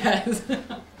me? Yes.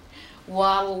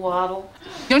 Waddle, waddle.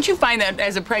 Don't you find that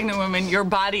as a pregnant woman, your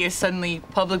body is suddenly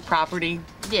public property?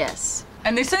 Yes.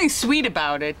 And there's something sweet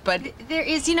about it, but... There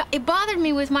is, you know, it bothered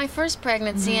me with my first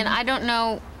pregnancy, and I don't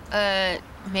know,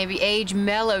 maybe age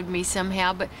mellowed me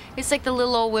somehow, but it's like the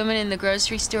little old women in the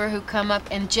grocery store who come up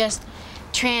and just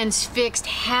transfixed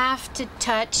have to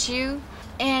touch you.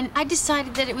 And I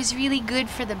decided that it was really good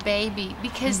for the baby,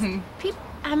 because people,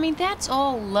 I mean, that's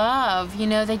all love, you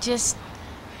know, they just...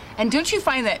 And don't you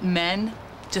find that men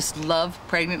just love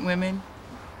pregnant women?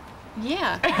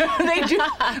 Yeah. They do.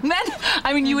 Men,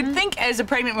 I mean, you would think as a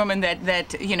pregnant woman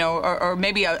that you know, or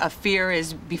maybe a fear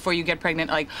is before you get pregnant,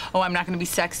 like, oh, I'm not going to be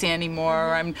sexy anymore,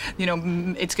 or I'm, you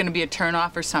know, it's going to be a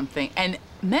turnoff or something. And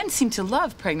men seem to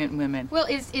love pregnant women. Well,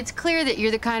 it's clear that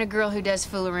you're the kind of girl who does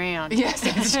fool around. Yes,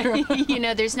 that's true. You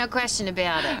know, there's no question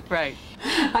about it. Right.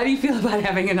 How do you feel about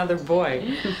having another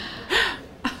boy?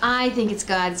 I think it's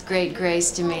God's great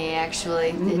grace to me,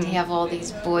 actually, to have all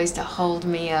these boys to hold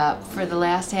me up for the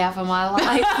last half of my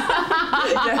life.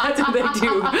 That's what they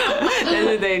do. That's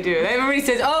what they do. Everybody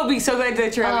says, "Oh, be so glad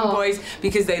that you're having boys,"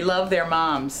 because they love their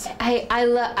moms. I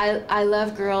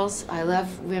love girls. I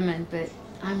love women, but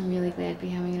I'm really glad to be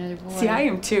having another boy. See, I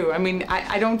am too. I mean,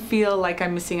 I don't feel like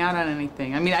I'm missing out on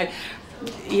anything. I mean,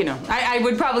 I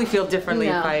would probably feel differently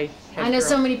if I had I know girls.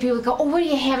 so many people go, oh, what are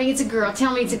you having? It's a girl.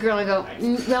 Tell me it's a girl. I go,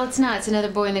 well, it's not. It's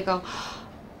another boy. And they go,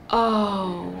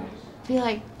 oh. Be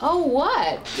like, oh,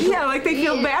 what? Yeah, like they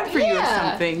feel bad for you or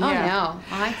something. Oh, yeah.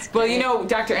 no. Well, you know,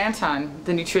 Dr. Anton,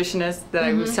 the nutritionist that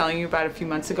I was telling you about a few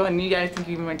months ago, and I think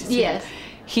you even went to see him.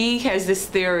 He has this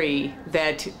theory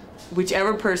that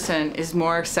whichever person is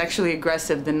more sexually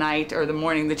aggressive the night or the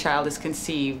morning the child is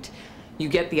conceived, you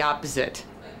get the opposite.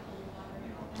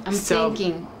 I'm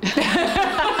thinking.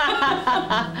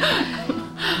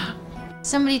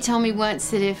 Somebody told me once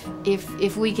that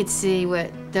if we could see what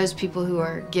those people who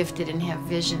are gifted and have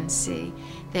visions see,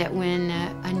 that when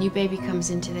a new baby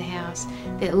comes into the house,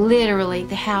 that literally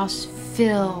the house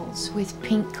fills with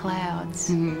pink clouds.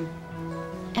 And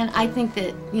I think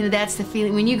that, you know, that's the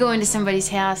feeling. When you go into somebody's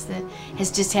house that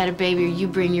has just had a baby, or you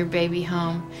bring your baby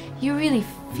home, you really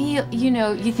feel,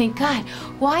 you think, God,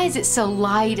 why is it so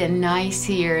light and nice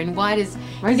here? And why is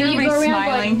everybody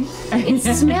smiling? Going, it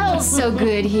smells so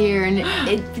good here, and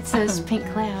it's those pink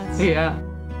clouds. Yeah.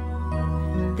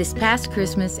 This past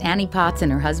Christmas, Annie Potts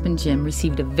and her husband Jim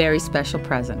received a very special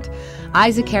present.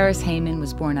 Isaac Harris Heyman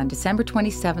was born on December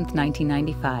 27th,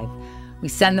 1995. We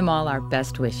send them all our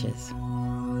best wishes.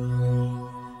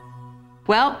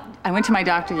 Well, I went to my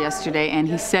doctor yesterday, and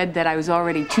he said that I was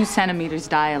already 2 centimeters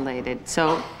dilated,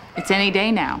 so it's any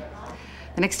day now.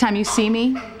 The next time you see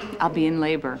me, I'll be in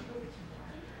labor.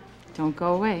 Don't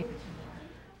go away.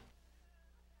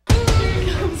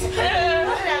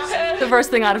 The first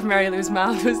thing out of Marilu's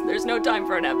mouth was, "There's no time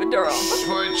for an epidural."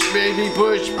 Push, baby,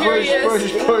 push, push,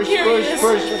 push, push, push,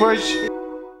 push, push.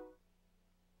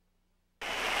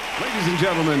 Ladies and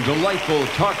gentlemen, delightful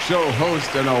talk show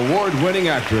host and award-winning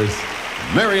actress,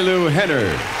 Marilu Henner.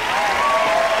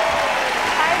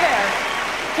 Hi there.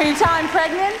 Can you tell I'm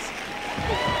pregnant?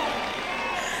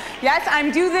 Yes,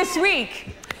 I'm due this week.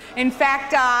 In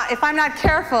fact, if I'm not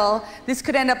careful, this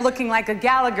could end up looking like a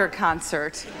Gallagher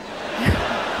concert.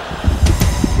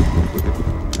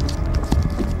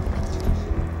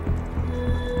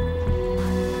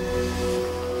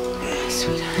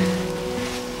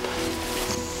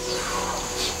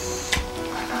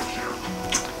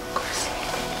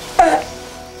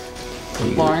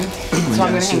 Lauren, so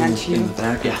I'm going to hang on to you. In the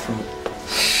back or front?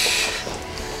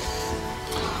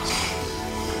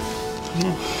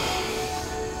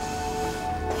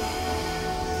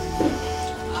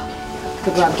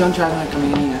 Good luck. Don't drive like a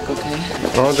maniac, okay?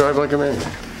 I'll drive like a man.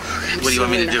 What do you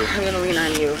want me to do? I'm going to lean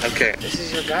on you. Okay. This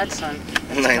is your godson.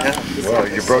 I know. Well,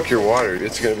 you broke your water.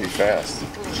 It's going to be fast.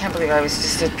 I can't believe I was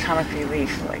just at comic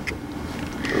relief. Like,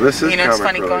 This is it's comic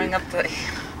funny relief.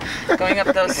 going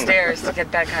up those stairs to get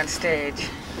back on stage.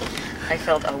 I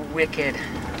felt a wicked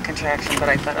contraction, but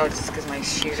I thought, oh, it's just because my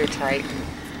shoes are tight. And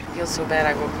I feel so bad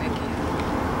I woke Nicky.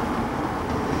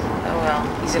 Oh well,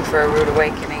 he's in for a rude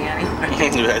awakening anyway.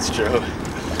 That's true.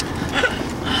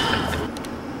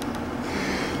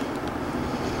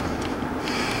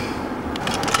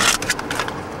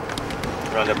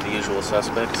 Round up the usual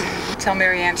suspects. Tell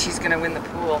Marianne she's gonna win the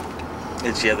pool.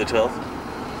 Is she at the 12th?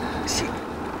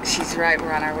 She's right.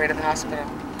 We're on our way to the hospital.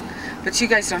 But you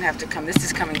guys don't have to come. This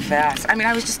is coming fast. I mean,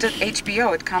 I was just at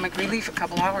HBO at Comic Relief a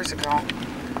couple hours ago.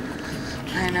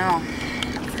 I know.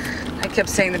 I kept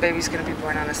saying the baby's going to be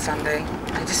born on a Sunday.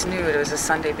 I just knew it was a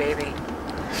Sunday baby.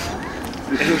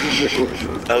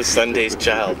 Oh, Sunday's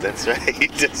child. That's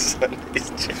right. Sunday's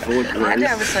child. I had to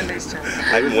have a Sunday's child.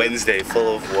 I'm Wednesday,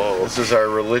 full of woe. This is our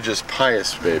religious,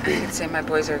 pious baby. I'd say my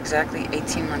boys are exactly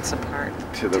 18 months apart.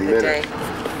 To the minute. day.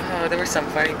 Oh, there were some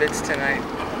funny bits tonight.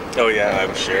 Oh yeah,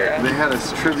 I'm sure. Yeah. They had a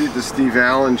tribute to Steve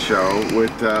Allen show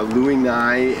with Louis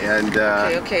Nye and...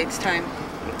 Okay, it's time.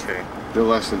 Okay. They're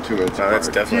less than 2 minutes apart. That's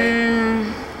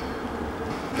definitely...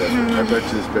 I bet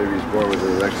you this baby's born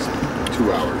within the next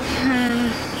 2 hours.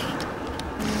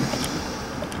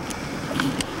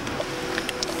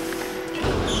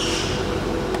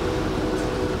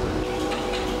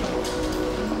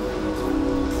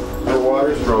 Her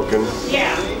water's broken.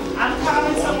 Yeah, I'm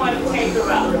calling someone to take her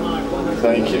up.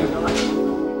 Thank you.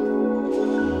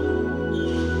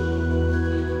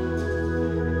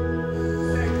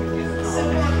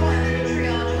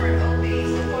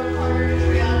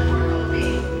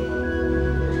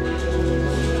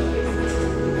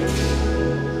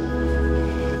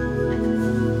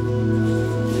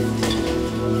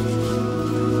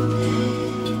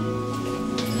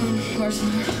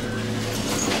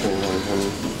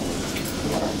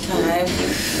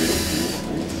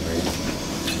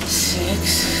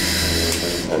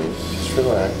 Just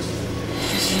relax.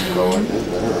 Go with it,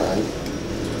 all right.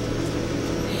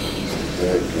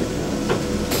 Very good.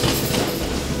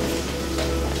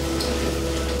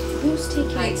 Who's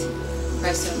taking it?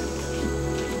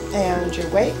 5'7". And your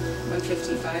weight?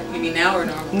 155. You mean now or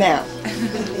normal? Now.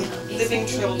 Living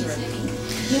children.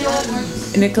 You know what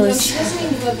works? Nicholas. No, she doesn't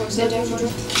need blood work.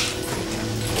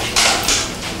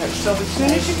 So as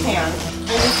soon as you can, I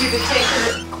need you to take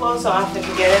your clothes off and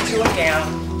get into a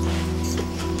gown.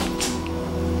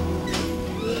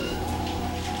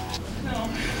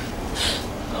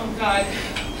 Oh, God.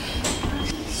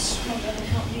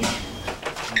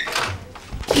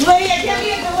 Lydia, give me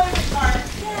a delivery card.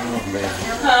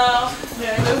 Oh,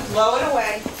 man. Oh, blow it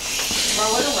away.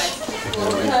 Blow it away.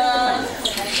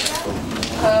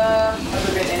 Have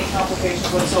there been any complications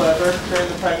whatsoever during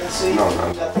the pregnancy? No.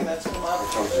 Nothing that's come up? I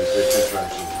told you, it's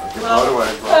contraction. Okay, Blow. blow it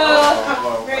away.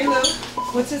 Blow. Marilu,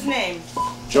 what's his name?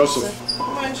 Joseph.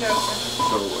 Come on, Joseph.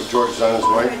 So George's on his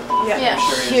way? Yeah, Yeah,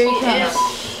 sure here he is. comes.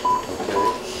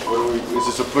 Okay. Is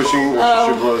this a pushing or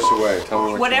should blow us away? Tell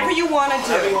me what Whatever you want to do.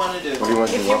 Whatever you want to do. What do you want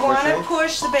to do? If you want to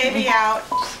push the baby out,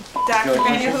 Dr.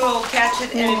 Baker will catch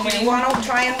it, and if you want to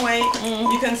try and wait,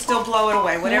 you can still blow it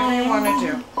away. Whatever you want to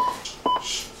do.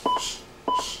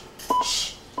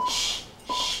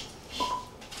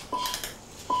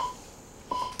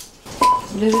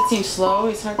 Does it seem slow?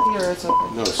 His heartbeat, or it's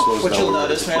okay? No, it slows What down. you'll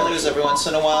notice, Marilu, is every once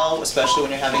in a while, especially when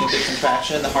you're having a big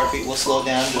contraction, the heartbeat will slow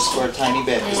down just for a tiny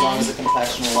bit, as long as the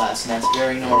contraction will last, and that's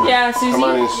very normal. Yeah, Susie? Come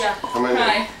on in. Yeah. Come on in.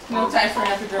 Hi. No time for an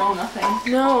epidural,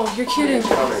 nothing. No, you're kidding.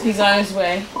 He's on his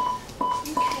way.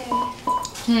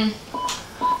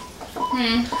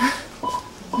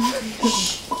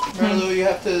 Marilu, you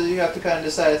have to kind of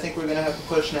decide. I think we're gonna have to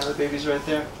push now. The baby's right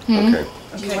there. Okay.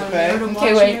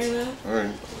 Okay, wait. All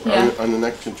right. Yeah. On the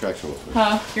next contraction, we'll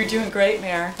push. You're doing great,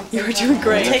 Mare. You're doing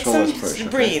great. Take some, Let's push, okay?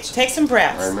 breathe. Take some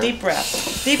breaths, All right, deep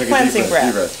breaths, deep Take a cleansing deep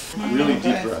breaths. Really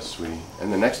deep breaths, sweetie.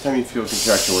 And the next time you feel a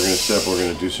contraction, we're going to sit up, we're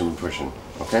going to do some pushing.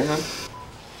 Okay, hon?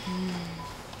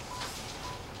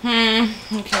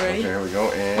 Okay, ready? Okay, here we go.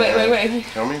 And Wait.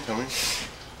 Tell me.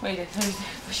 Wait,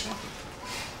 push it.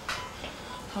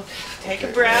 Okay. Take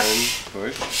a breath.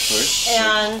 And push.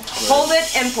 And hold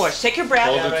it and push. Take your breath.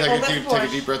 Hold it, and take a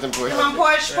deep breath and push. Come on,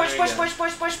 push. Come on. More.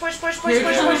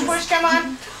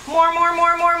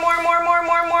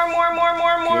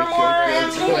 And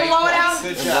blow it out.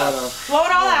 Good job. Blow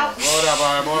it all out. Blow it up,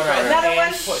 all right, blow it out. Another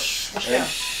one. Push.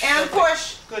 And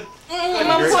push. Good.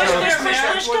 Come on, push.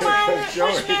 Come on.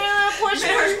 Push.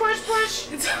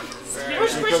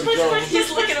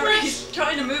 He's looking around. He's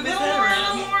trying to move his head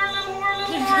around. More.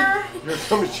 Here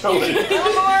comes Joey.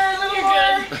 Little more.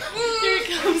 Here he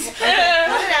comes.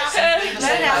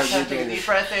 Let it out. Take a deep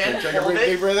breath in. Take a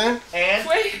deep breath in. And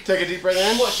Take a deep breath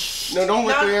in. push. No, don't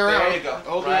let the air out. There you go.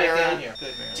 Hold the Right air down out. here.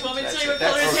 Good, Mary. Do you want me to That's tell you it. what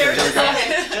color his That's hair it.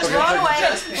 is? Just Blow it away.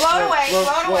 Blow it away.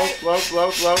 Blow it away.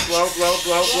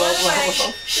 Blow.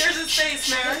 Here's his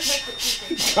face, Mare.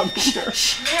 Come here.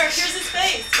 Mare, here's his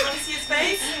face. You want to see his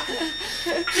face?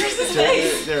 Here's his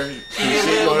face. There. You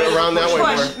see, go around that way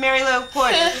Push. more. Marilu,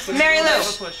 push. Marilu,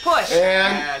 push.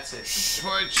 And That's it.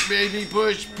 push, baby,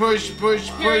 push. Here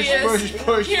he is.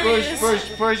 Push.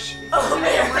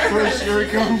 Here he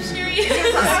comes. Here he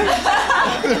is.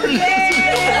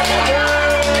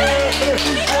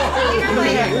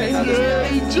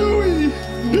 Hey, Joey!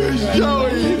 Here's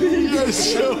Joey!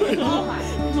 Yes, Joey! Oh,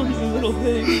 he's a little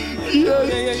thing.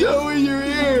 Yes, Joey, you're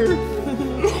here!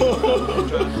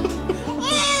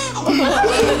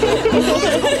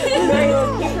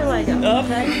 Keep her leg up.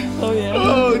 Okay. Oh, yeah.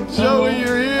 Oh, Joey,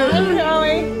 you're here!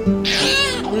 Joey.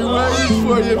 We're waiting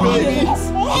for you, baby!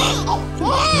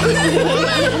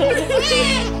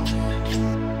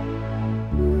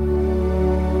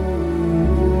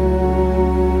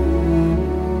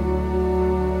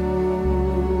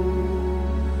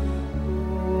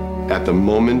 At the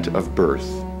moment of birth,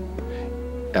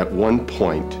 at one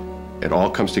point, it all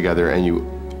comes together and you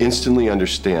instantly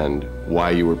understand why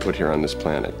you were put here on this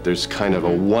planet. There's kind of a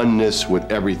oneness with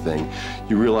everything.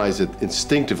 You realize that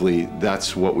instinctively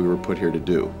that's what we were put here to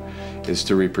do, is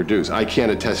to reproduce. I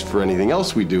can't attest for anything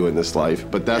else we do in this life,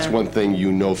 but that's one thing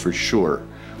you know for sure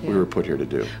we were put here to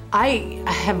do. I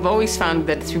have always found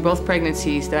that through both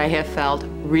pregnancies that I have felt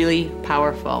really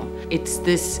powerful. It's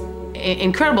this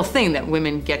incredible thing that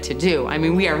women get to do. I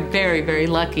mean, we are very, very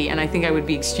lucky, and I think I would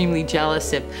be extremely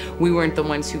jealous if we weren't the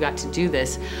ones who got to do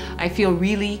this. I feel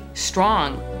really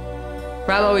strong.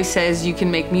 Rob always says you can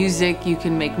make music, you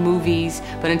can make movies,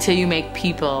 but until you make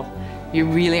people, you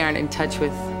really aren't in touch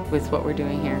with what we're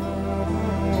doing here.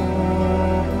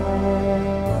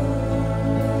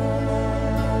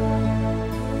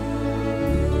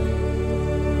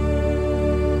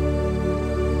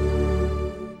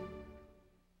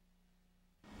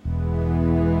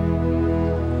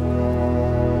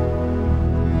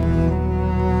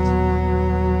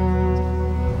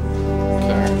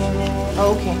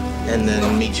 Okay. And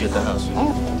then meet you at the house.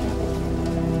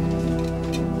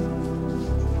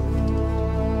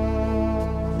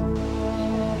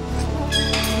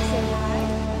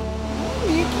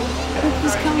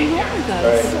 Who's coming home with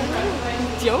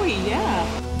us? Joey, yeah.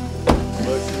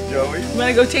 Look, Joey. You want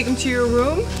to go take him to your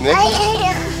room? Nick?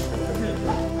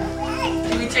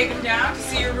 Can we take him down to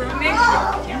see your room, Nick?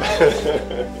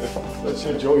 Let's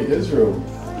show Joey his room.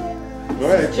 Go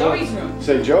ahead. Joey's room.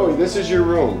 Say, Joey, this is your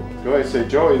room. Go ahead, say,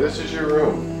 Joey, this is your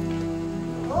room.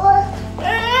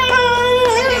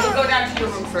 Okay, we'll go down to your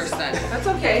room first then. That's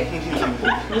okay.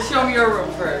 We'll show him your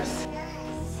room first.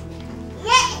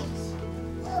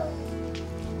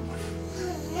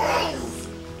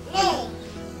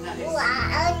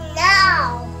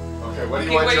 Okay, what do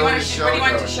you want Joey to show? What do you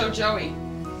want to show Joey?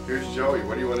 Here, Here's Joey.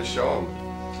 What do you want to show him?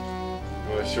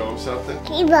 You want to show him something?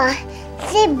 Zebra,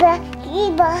 zebra,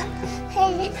 zebra.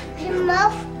 Your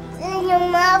mouth, your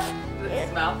mouth.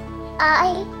 His mouth?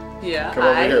 Eye. Yeah. Come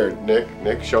over here, Nick.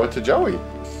 Nick, show it to Joey.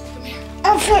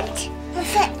 Perfect,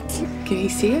 perfect. Can he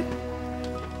see it?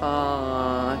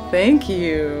 Aw, thank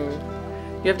you.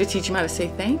 You have to teach him how to say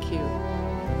thank you.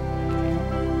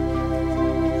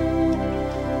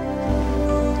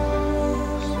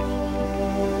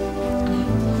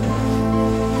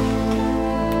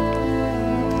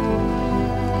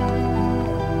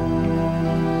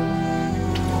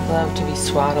 Love to be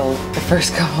swaddled the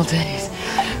first couple days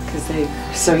because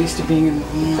they're so used to being in the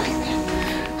room like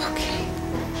that. Okay.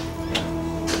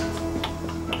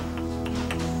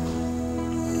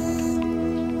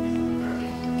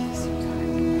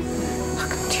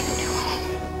 Welcome to your new home.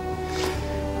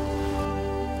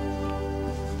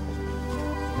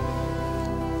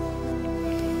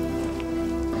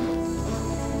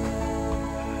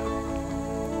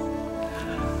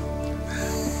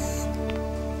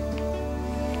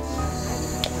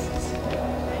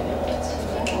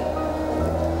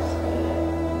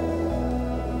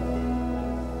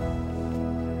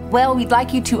 Well, we'd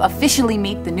like you to officially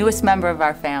meet the newest member of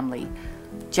our family,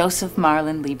 Joseph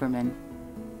Marlon Lieberman.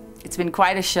 It's been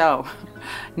quite a show,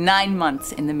 9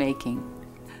 months in the making.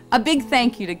 A big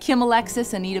thank you to Kim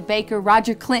Alexis, Anita Baker,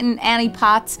 Roger Clinton, Annie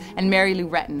Potts, and Marilu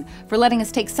Retton for letting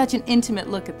us take such an intimate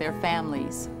look at their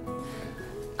families.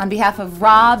 On behalf of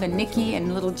Rob and Nikki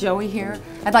and little Joey here,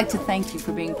 I'd like to thank you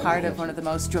for being part of one of the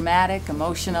most dramatic,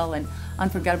 emotional, and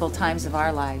unforgettable times of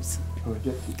our lives.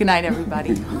 Good night,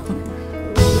 everybody.